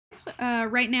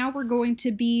guys. Right now we're going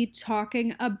to be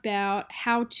talking about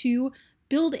how to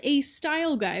build a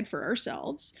style guide for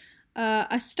ourselves.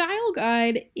 A style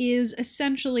guide is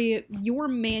essentially your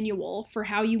manual for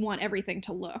how you want everything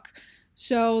to look.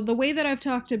 So the way that I've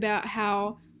talked about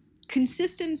how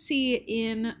consistency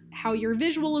in how your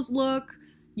visuals look,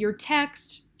 your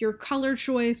text, your color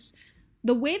choice,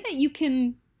 the way that you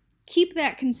can keep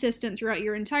that consistent throughout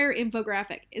your entire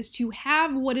infographic is to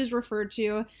have what is referred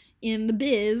to in the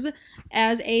biz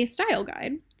as a style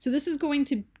guide. So this is going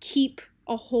to keep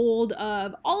a hold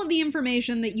of all of the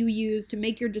information that you use to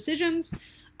make your decisions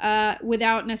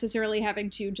without necessarily having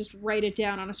to just write it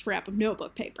down on a scrap of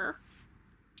notebook paper.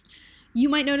 You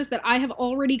might notice that I have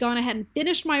already gone ahead and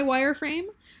finished my wireframe.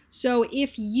 So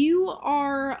if you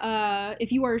are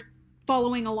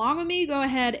following along with me, go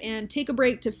ahead and take a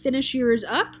break to finish yours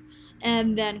up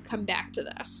and then come back to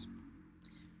this.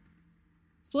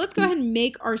 So let's go ahead and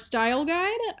make our style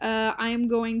guide. I am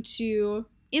going to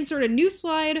insert a new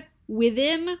slide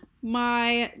within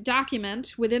my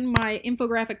document, within my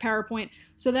infographic PowerPoint,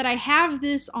 so that I have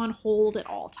this on hold at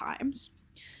all times.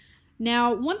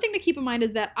 Now, one thing to keep in mind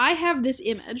is that I have this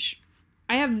image.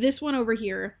 I have this one over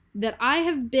here that I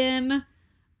have been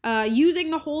using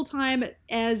the whole time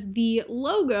as the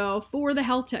logo for the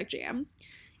Health Tech Jam.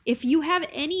 If you have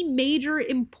any major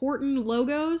important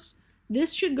logos,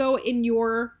 this should go in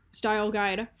your style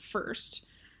guide first.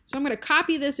 So I'm going to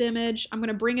copy this image, I'm going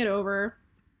to bring it over,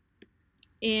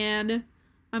 and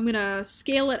I'm going to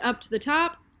scale it up to the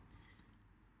top.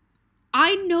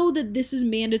 I know that this is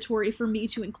mandatory for me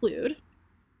to include,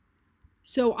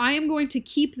 so I am going to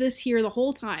keep this here the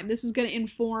whole time. This is going to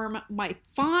inform my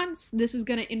fonts, this is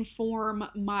going to inform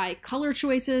my color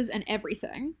choices and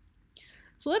everything.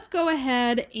 So let's go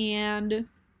ahead and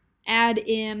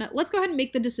let's go ahead and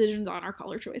make the decisions on our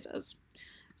color choices.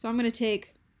 So I'm going to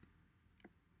take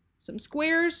some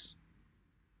squares.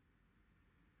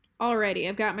 Alrighty,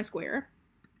 I've got my square.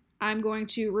 I'm going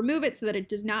to remove it so that it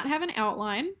does not have an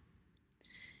outline.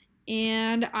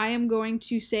 And I am going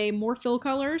to say more fill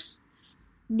colors.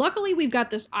 Luckily, we've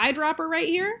got this eyedropper right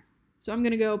here. So I'm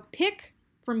going to go pick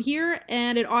from here,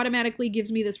 and it automatically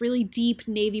gives me this really deep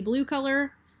navy blue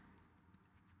color.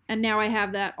 And now I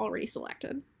have that already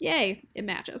selected. Yay, it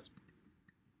matches.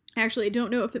 Actually, I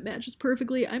don't know if it matches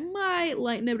perfectly. I might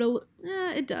lighten it a little.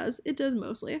 It does. It does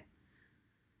mostly.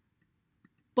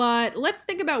 But let's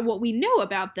think about what we know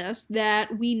about this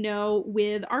that we know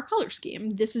with our color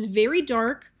scheme. This is very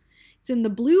dark. It's in the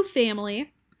blue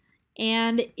family,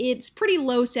 and it's pretty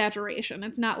low saturation.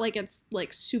 It's not like it's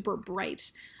like super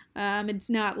bright. It's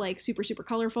not like super, super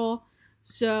colorful.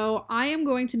 So I am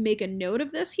going to make a note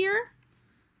of this here.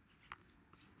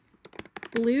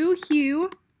 Blue hue,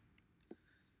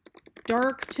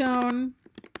 dark tone,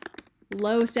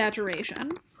 low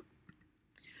saturation.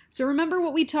 So remember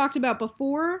what we talked about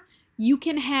before? You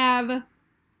can have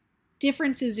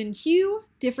differences in hue,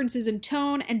 differences in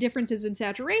tone, and differences in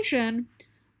saturation,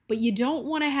 but you don't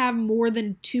want to have more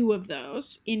than 2 of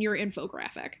those in your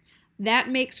infographic. That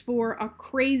makes for a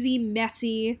crazy,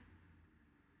 messy,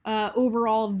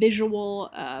 overall visual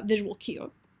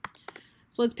cue.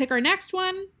 So let's pick our next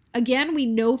one. Again, we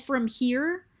know from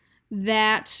here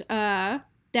that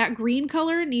that green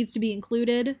color needs to be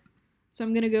included. So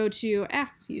I'm going to go to,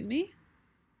 excuse me,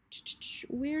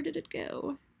 where did it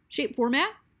go? Shape format.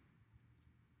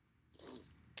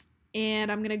 And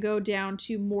I'm going to go down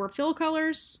to more fill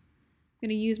colors. I'm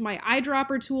going to use my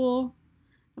eyedropper tool.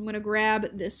 I'm going to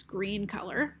grab this green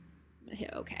color. I'm going to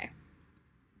hit OK.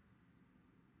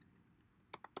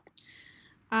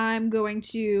 I'm going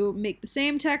to make the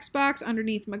same text box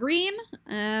underneath my green,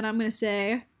 and I'm going to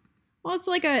say, well, it's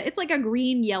like a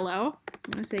green yellow. So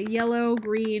I'm going to say yellow,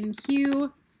 green,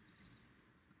 hue,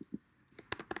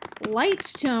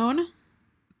 light tone,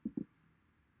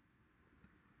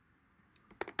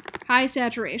 high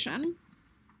saturation.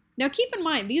 Now keep in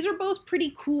mind, these are both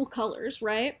pretty cool colors,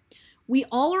 right? We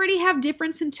already have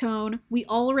difference in tone. We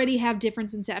already have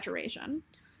difference in saturation.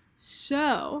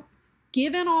 So,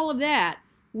 given all of that,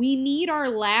 we need our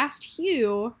last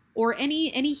hue, or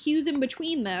any hues in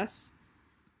between this,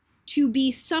 to be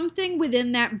something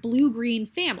within that blue-green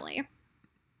family.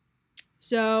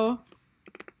 So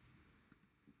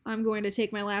I'm going to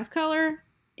take my last color,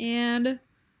 and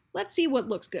let's see what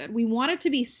looks good. We want it to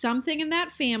be something in that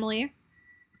family,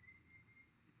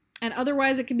 and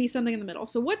otherwise it can be something in the middle.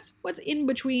 So what's in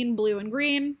between blue and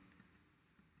green?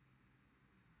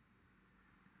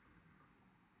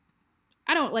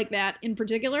 I don't like that in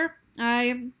particular.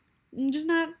 I'm just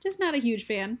not a huge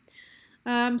fan.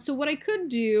 So what I could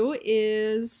do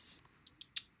is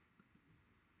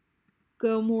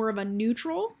go more of a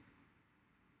neutral.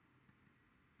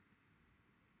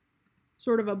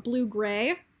 sort of a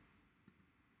blue-gray.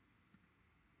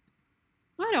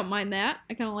 I don't mind that.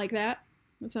 I kind of like that.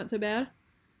 That's not so bad.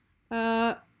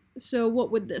 So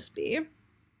what would this be?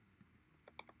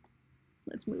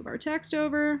 Let's move our text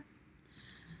over.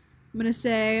 I'm going to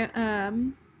say,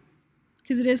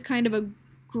 because it is kind of a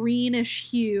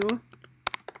greenish hue,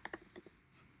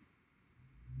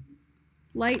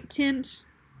 light tint,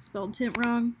 spelled tint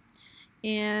wrong,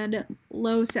 and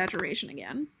low saturation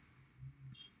again.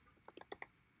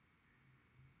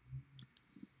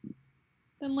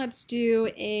 Then let's do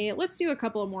a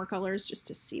couple of more colors just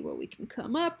to see what we can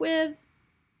come up with.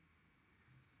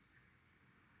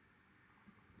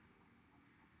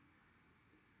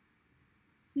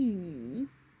 I'm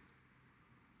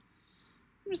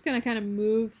just gonna kind of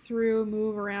move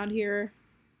around here.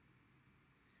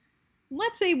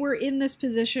 Let's say we're in this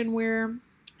position where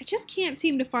I just can't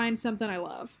seem to find something I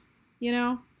love, you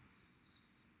know?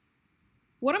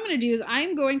 What I'm going to do is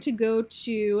I'm going to go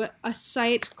to a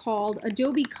site called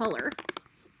Adobe Color.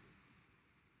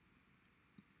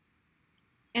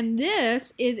 And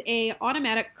this is a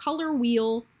automatic color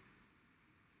wheel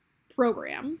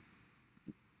program.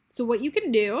 So what you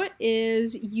can do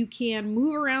is you can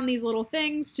move around these little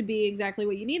things to be exactly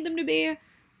what you need them to be.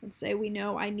 Let's say we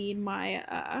know I need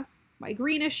my my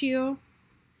greenish hue. You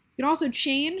can also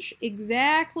change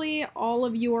exactly all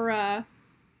of your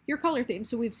color themes.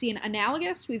 So we've seen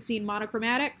analogous, we've seen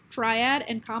monochromatic, triad,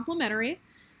 and complementary.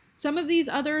 Some of these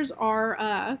others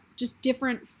are just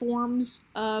different forms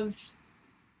of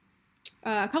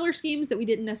color schemes that we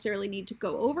didn't necessarily need to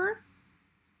go over.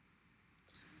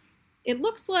 It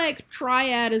looks like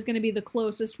triad is going to be the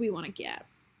closest we want to get.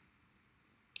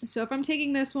 So if I'm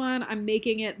taking this one, I'm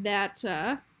making it that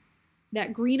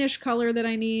that greenish color that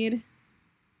I need.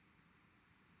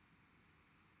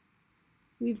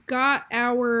 We've got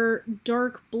our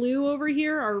dark blue over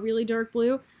here, our really dark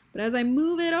blue, but as I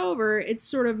move it over, it's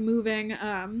sort of moving,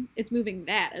 it's moving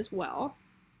that as well.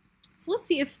 So let's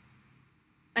see if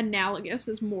analogous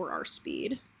is more our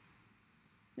speed.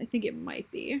 I think it might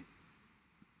be.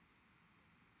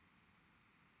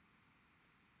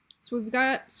 So we've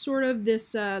got sort of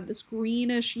this, this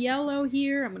greenish yellow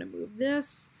here. I'm gonna move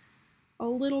this a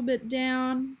little bit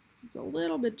down, because it's a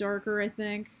little bit darker, I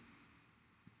think.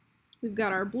 We've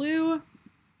got our blue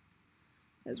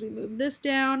as we move this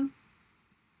down.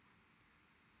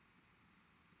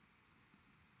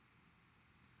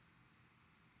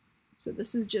 So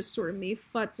this is just sort of me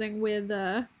futzing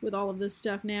with all of this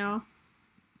stuff now.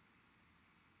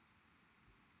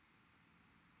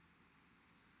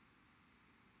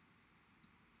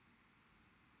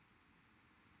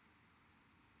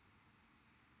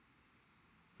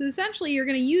 So essentially you're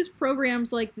going to use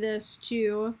programs like this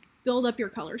to build up your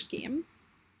color scheme.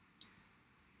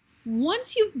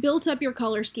 Once you've built up your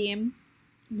color scheme,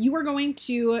 you are going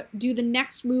to do the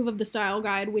next move of the style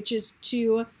guide, which is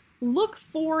to look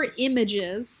for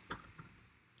images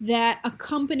that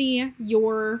accompany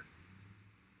your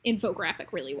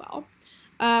infographic really well.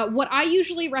 What I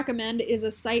usually recommend is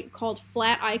a site called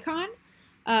Flat Icon.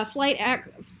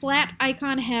 Flat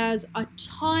Icon has a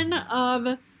ton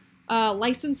of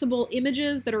licensable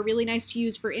images that are really nice to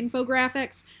use for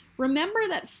infographics. Remember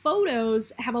that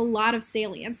photos have a lot of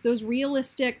salience. Those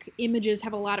realistic images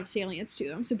have a lot of salience to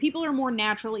them, so people are more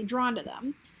naturally drawn to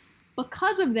them.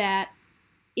 Because of that,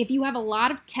 if you have a lot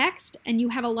of text and you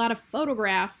have a lot of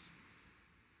photographs,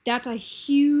 that's a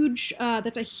huge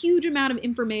amount of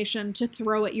information to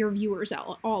throw at your viewers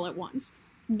all at once.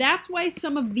 That's why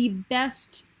some of the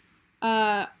best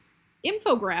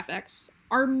infographics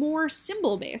are more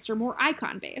symbol-based or more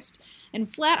icon-based. And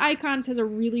Flat Icons has a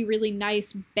really, really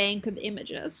nice bank of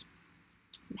images.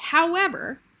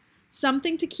 However,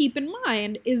 something to keep in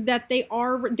mind is that they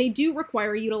do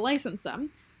require you to license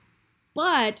them.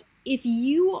 But if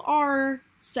you are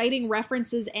citing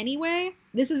references anyway,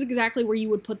 this is exactly where you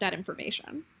would put that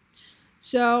information.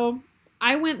 So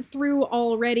I went through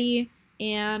already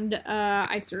and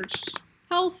I searched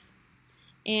health,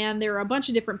 and there are a bunch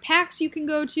of different packs you can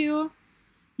go to.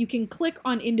 You can click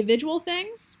on individual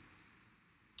things.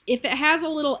 If it has a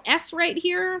little S right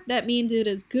here, that means it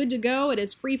is good to go. It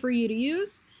is free for you to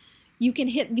use. You can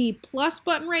hit the plus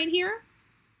button right here,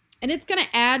 and it's going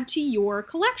to add to your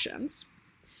collections.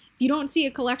 If you don't see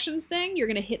a collections thing, you're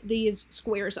going to hit these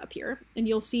squares up here, and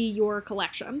you'll see your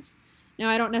collections. Now,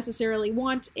 I don't necessarily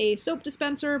want a soap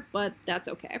dispenser, but that's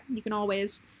okay. You can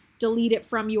always delete it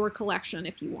from your collection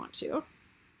if you want to.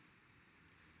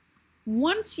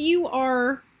 Once you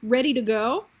are ready to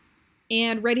go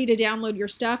and ready to download your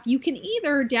stuff, you can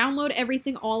either download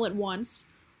everything all at once,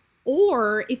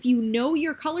 Or if you know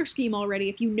your color scheme already,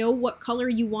 if you know what color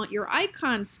you want your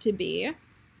icons to be,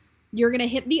 you're going to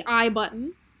hit the I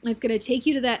button. It's going to take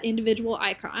you to that individual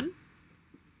icon.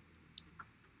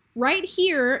 Right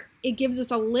here, it gives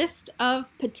us a list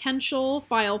of potential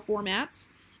file formats,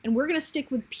 and we're going to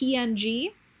stick with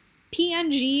PNG.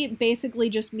 PNG basically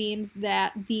just means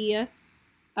that the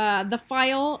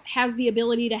file has the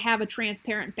ability to have a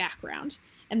transparent background,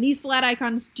 and these flat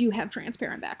icons do have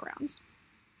transparent backgrounds.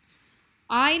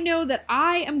 I know that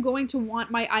I am going to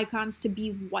want my icons to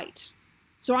be white,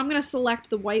 so I'm going to select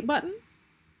the white button.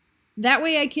 That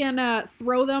way I can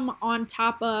throw them on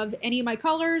top of any of my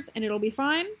colors and it'll be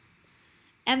fine.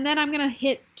 And then I'm going to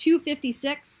hit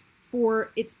 256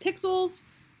 for its pixels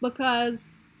because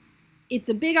it's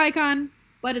a big icon,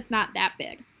 but it's not that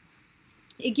big.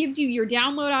 It gives you your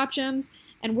download options,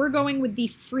 and we're going with the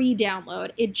free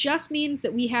download. It just means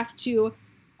that we have to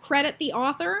credit the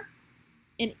author,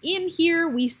 and in here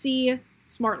we see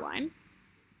Smartline.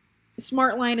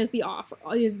 Smartline is the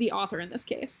author in this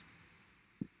case.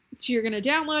 So you're going to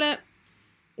download it,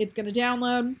 it's going to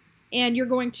download, and you're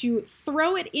going to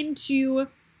throw it into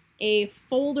a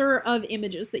folder of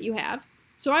images that you have.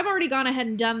 So I've already gone ahead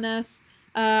and done this.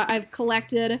 I've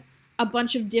collected a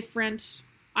bunch of different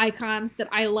icons that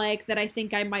I like that I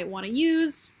think I might want to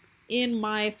use in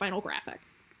my final graphic.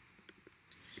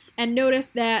 And notice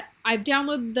that I've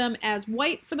downloaded them as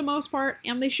white for the most part,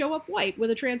 and they show up white with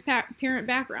a transparent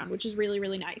background, which is really,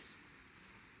 really nice.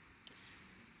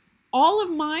 All of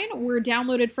mine were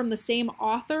downloaded from the same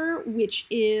author, which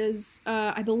is,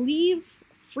 I believe,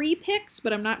 Freepik,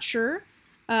 but I'm not sure.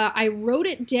 I wrote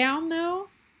it down, though,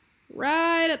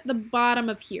 right at the bottom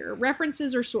of here.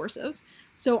 References or sources.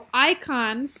 So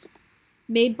icons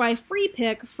made by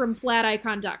Freepik from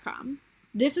flaticon.com.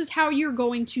 This is how you're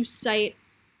going to cite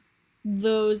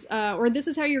those, or this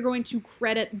is how you're going to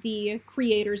credit the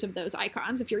creators of those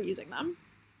icons if you're using them.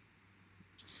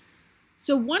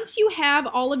 So once you have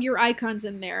all of your icons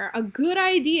in there, a good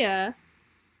idea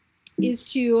is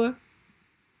to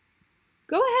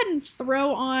go ahead and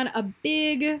throw on a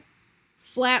big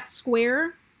flat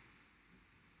square.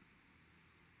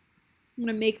 I'm going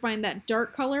to make mine that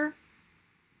dark color.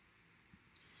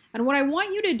 And what I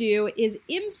want you to do is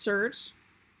insert,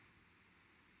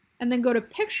 and then go to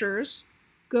Pictures,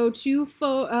 go to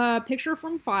Picture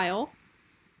from File,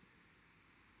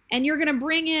 and you're going to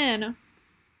bring in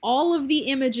all of the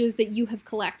images that you have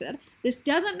collected. This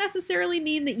doesn't necessarily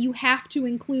mean that you have to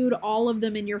include all of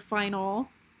them in your final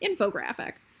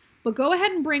infographic, but go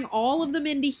ahead and bring all of them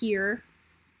into here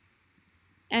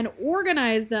and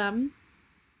organize them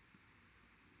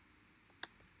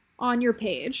on your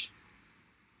page.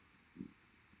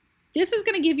 This is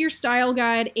going to give your style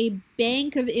guide a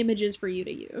bank of images for you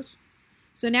to use.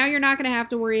 So now you're not going to have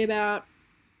to worry about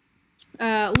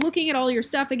looking at all your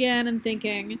stuff again and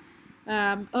thinking,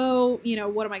 oh, you know,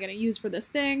 what am I going to use for this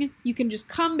thing? You can just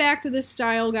come back to this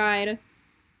style guide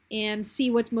and see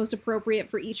what's most appropriate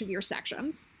for each of your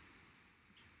sections.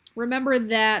 Remember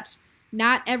that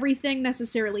not everything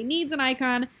necessarily needs an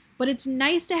icon, but it's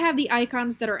nice to have the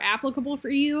icons that are applicable for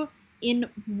you in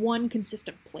one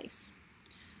consistent place.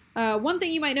 One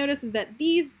thing you might notice is that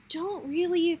these don't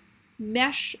really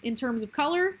mesh in terms of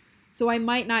color, so I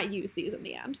might not use these in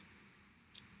the end.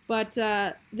 But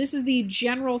this is the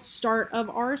general start of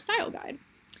our style guide.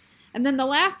 And then the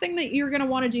last thing that you're going to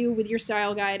want to do with your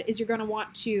style guide is you're going to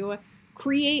want to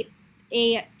create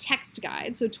a text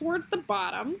guide. So towards the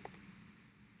bottom,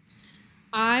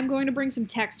 I'm going to bring some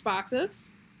text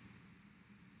boxes.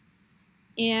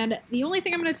 And the only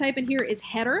thing I'm going to type in here is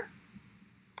header.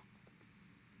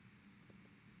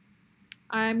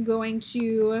 I'm going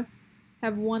to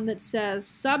have one that says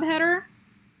subheader.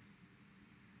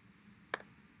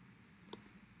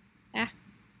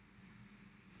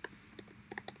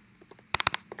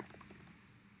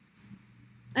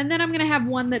 And then I'm going to have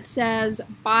one that says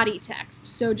body text,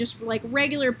 so just like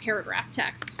regular paragraph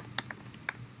text.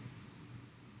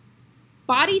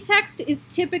 Body text is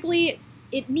typically,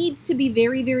 it needs to be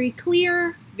very, very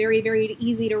clear, very, very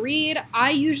easy to read.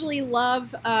 I usually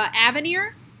love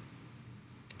Avenir,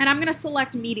 and I'm going to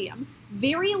select medium.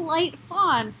 Very light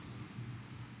fonts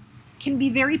can be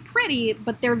very pretty,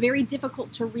 but they're very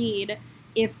difficult to read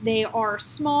if they are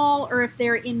small or if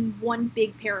they're in one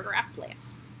big paragraph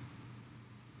place.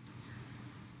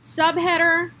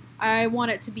 Subheader, I want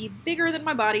it to be bigger than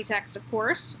my body text, of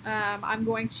course. I'm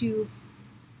going to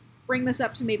bring this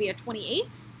up to maybe a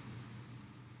 28.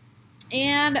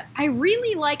 And I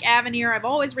really like Avenir. I've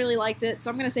always really liked it,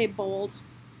 so I'm going to say bold.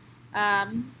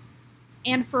 And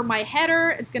for my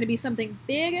header, it's going to be something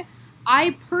big.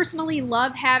 I personally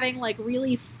love having like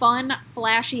really fun,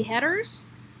 flashy headers.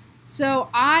 So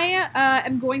I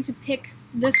am going to pick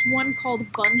this one called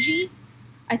Bungee.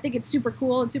 I think it's super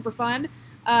cool and super fun,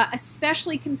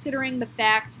 especially considering the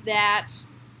fact that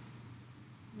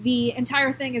the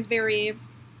entire thing is very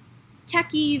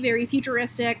techy, very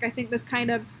futuristic. I think this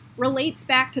kind of relates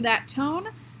back to that tone.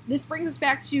 This brings us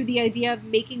back to the idea of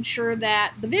making sure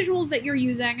that the visuals that you're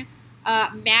using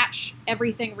match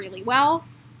everything really well.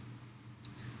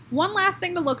 One last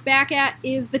thing to look back at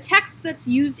is the text that's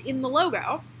used in the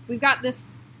logo. We've got this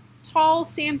tall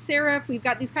sans serif. We've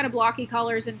got these kind of blocky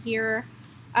colors in here.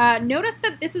 Notice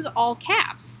that this is all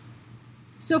caps.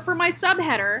 So for my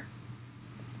subheader,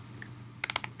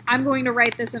 I'm going to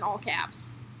write this in all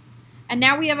caps. And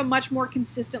now we have a much more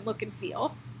consistent look and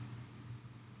feel.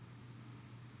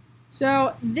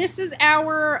 So this is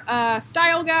our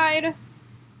style guide.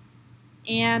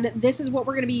 And this is what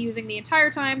we're going to be using the entire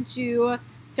time to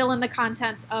fill in the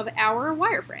contents of our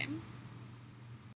wireframe.